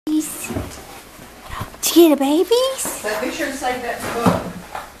Did you get a babies? But be sure to save that book.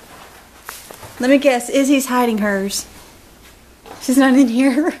 Let me guess, Izzy's hiding hers. She's not in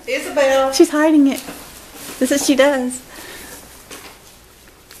here. Isabel. She's hiding it. This is what she does.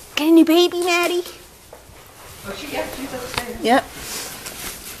 Get a new baby, Maddie. Oh, she's upstairs. Yep.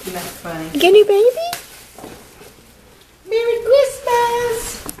 That's funny. Get a new baby? Merry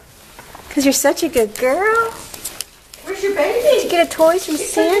Christmas. Because you're such a good girl. Where's your baby? Did you get a toy from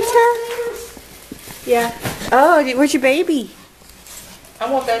Santa? Yeah. Oh, where's your baby?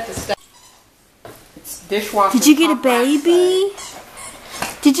 I want that to stay. It's dishwasher. Did you get a baby?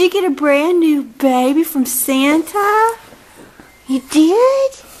 Did you get a brand new baby from Santa? You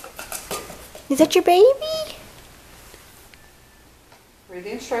did? Is that your baby? Read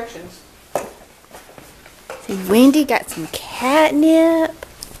the instructions. See, Wendy got some catnip.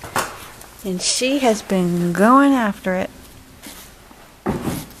 And she has been going after it.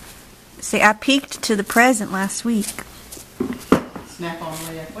 See, I peeked to the present last week. Snap on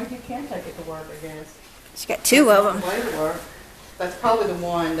lid. Well, you can take it to work, I guess. She got two of them. Way to work. That's probably the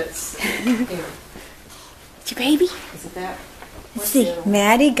one that's here. It's your baby? Is it that? Let's see.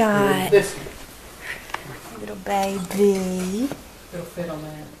 Maddie got This one. little baby. It'll fit on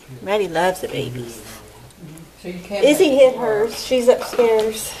that. Maddie loves the babies. So you can't. Izzy hid hers. She's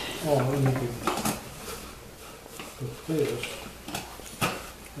upstairs. Oh, let me put this there.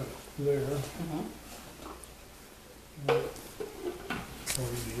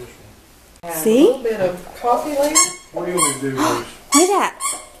 See? A little bit of coffee later. What do you want me to do, Bruce? Look at that.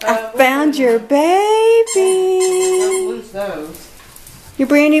 I found your baby. Don't lose those. Your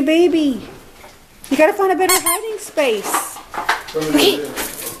brand new baby. You gotta find a better hiding space. What do we do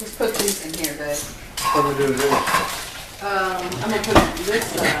this? Just put these in here, babe. What do we do this? I'm gonna put it on this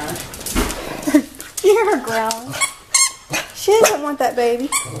side. You're a growl. She doesn't want that baby.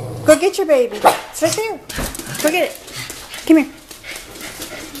 Go get your baby. It's right there. Go get it. Come here.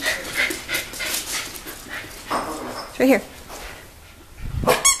 It's right here.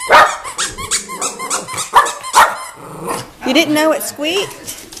 You didn't know it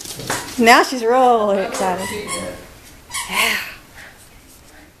squeaked? Now she's really excited. Yeah.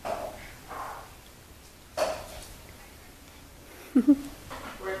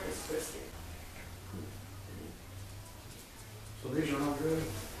 So these are not good?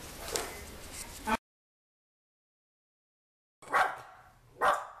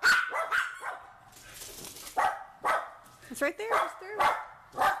 It's right there. Just through it.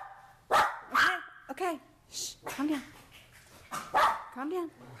 Okay. Okay. Shh. Calm down. Calm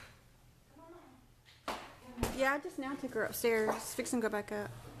down. Yeah, I just now took her upstairs. Fix and go back up.